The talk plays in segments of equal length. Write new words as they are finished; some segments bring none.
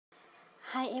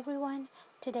Hi everyone,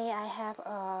 today I have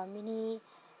a mini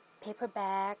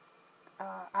paperback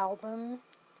album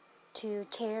to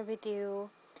share with you.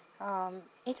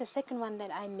 It's the second one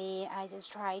that I made. I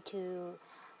just try to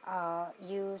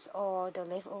use all the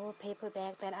leftover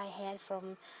paperback that I had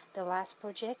from the last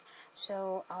project.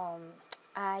 So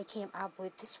I came up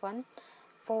with this one.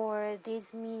 For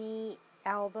this mini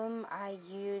album, I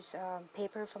use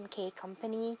paper from K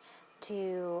Company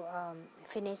to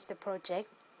finish the project.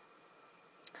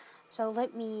 So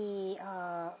let me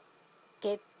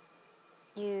get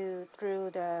you through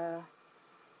the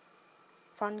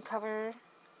front cover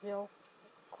real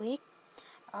quick.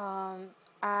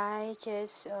 I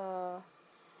just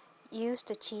use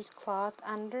the cheesecloth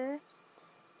under,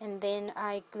 and then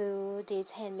I glue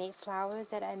these handmade flowers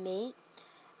that I made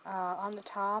on the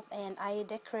top, and I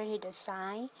decorated the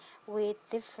side with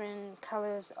different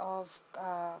colors of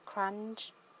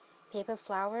crunch paper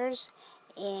flowers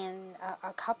and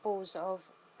a couples of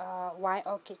white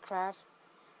orchid craft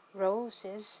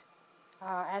roses,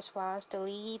 as well as the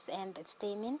leaves and the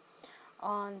stamen.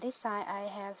 On this side I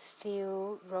have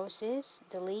few roses,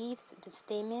 the leaves, the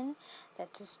stamen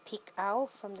that just peek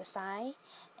out from the side,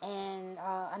 and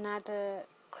another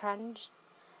crunch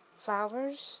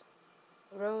flowers,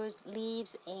 rose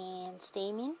leaves and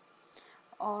stamen.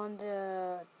 On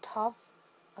the top,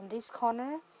 on this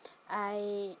corner,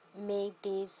 I made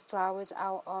these flowers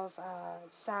out of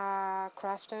Sa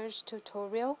Crafters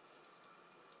tutorial.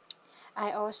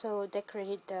 I also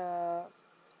decorated the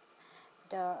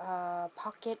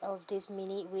pocket of this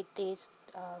mini with these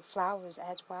flowers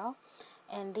as well.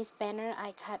 And this banner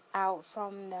I cut out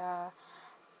from the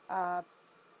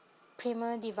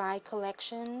Prima Divine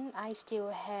collection. I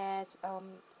still have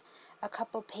a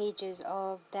couple pages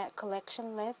of that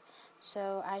collection left,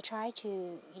 so I try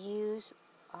to use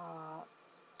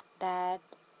that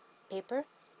paper.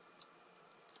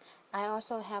 I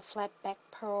also have flat back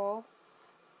pearl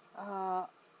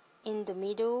in the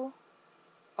middle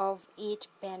of each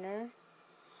banner,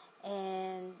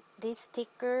 and this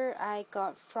sticker I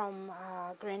got from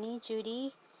Granny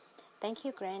Judy. Thank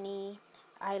you, Granny.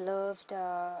 I love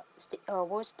the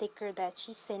word sticker that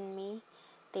she sent me.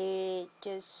 They're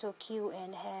just so cute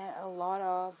and had a lot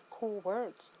of cool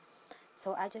words.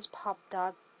 So I just popped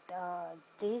out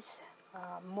this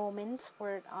moments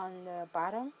word on the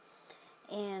bottom,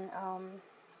 and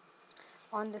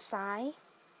on the side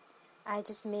I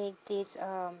just make these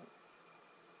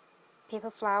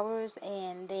paper flowers,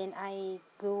 and then I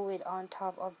glue it on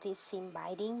top of this seam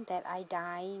binding that I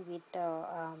dye with the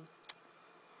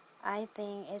I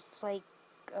think it's like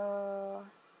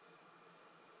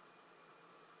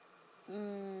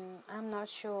I'm not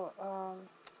sure,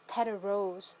 Tedder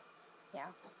Rose,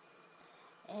 yeah.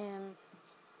 And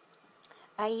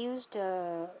I used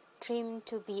the trim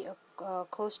to be a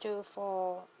coaster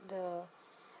for the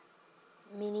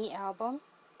mini album.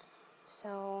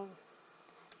 So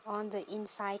on the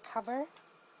inside cover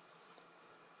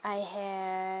I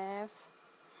have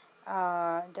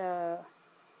the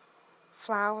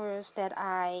flowers that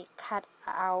I cut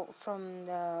out from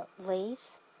the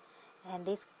lace, and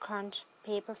these crunch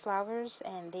paper flowers,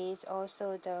 and these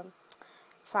also the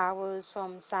flowers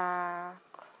from Sa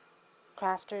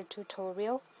Crafter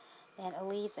tutorial, and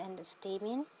leaves and the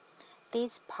stamen.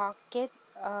 This pocket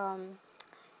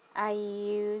I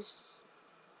use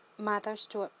Martha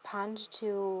Stewart punch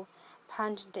to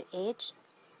punch the edge,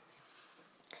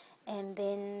 and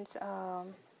then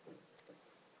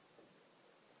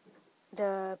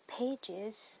the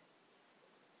pages,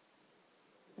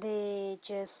 they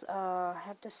just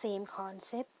have the same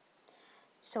concept,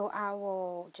 so I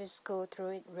will just go through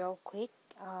it real quick.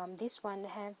 This one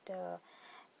have the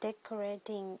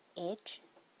decorating edge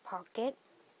pocket.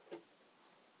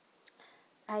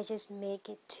 I just make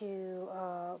it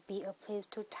to be a place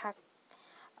to tuck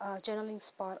journaling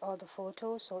spot or the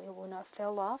photo, so it will not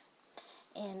fall off.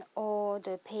 And all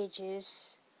the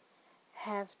pages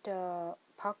have the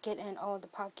pocket, and all the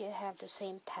pocket have the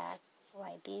same tag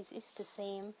like this. It's the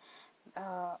same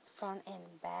front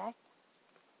and back.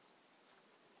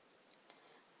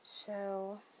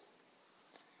 So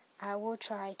I will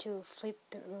try to flip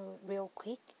the real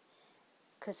quick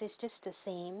because it's just the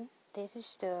same. This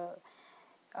is the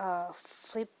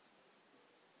flip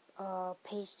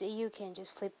page that you can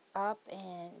just flip up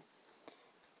and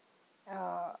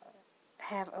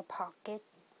have a pocket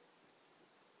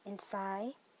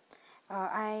inside.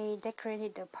 I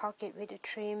decorated the pocket with the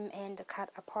trim and the cut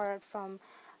apart from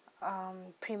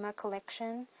Prima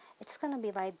collection. It's gonna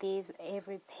be like this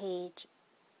every page.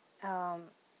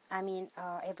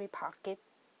 Every pocket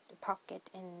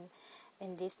in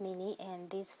in this mini and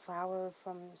this flower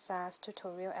from Sa's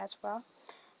tutorial as well.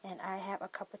 And I have a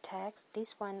couple tags.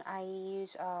 This one I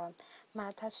use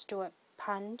Martha Stewart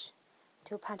punch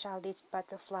to punch out this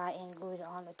butterfly and glue it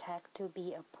on the tag to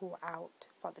be a pull out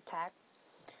for the tag.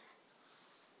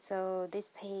 So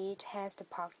this page has the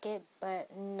pocket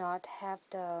but not have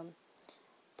the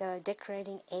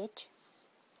decorating edge.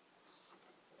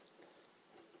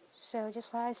 So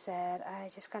just like I said, I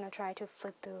just gonna try to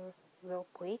flip through real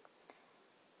quick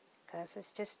because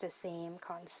it's just the same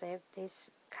concept.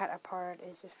 This cut apart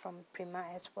is from Prima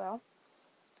as well,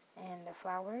 and the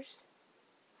flowers.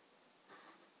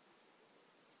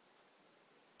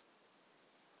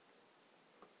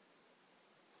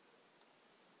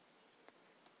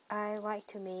 I like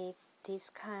to make this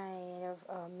kind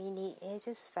of mini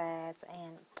edges fast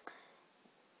and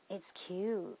it's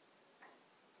cute.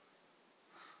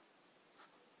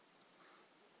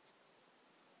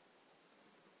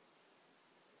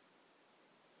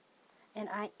 And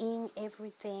I ink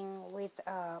everything with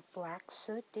black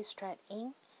soot, this red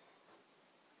ink.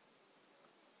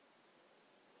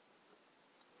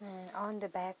 And on the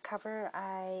back cover,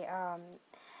 I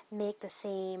make the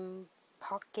same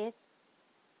pocket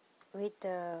with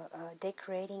the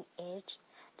decorating edge,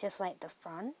 just like the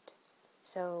front.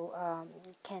 So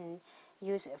you can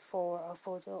use it for a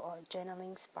photo or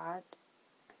journaling spot.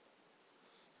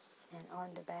 And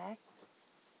on the back,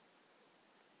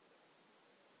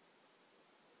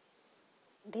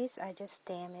 this I just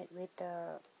stamp it with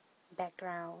the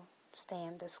background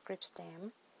stamp, the script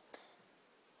stamp.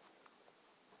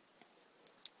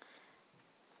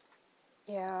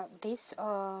 Yeah, this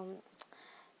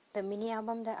the mini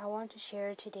album that I want to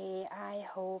share today. I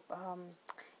hope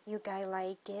you guys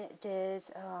like it.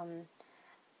 Just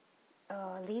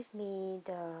leave me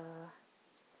the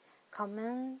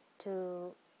comment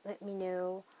to let me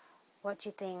know what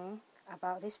you think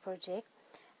about this project.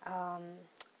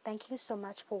 Thank you so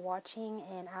much for watching,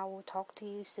 and I will talk to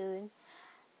you soon.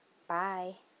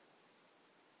 Bye.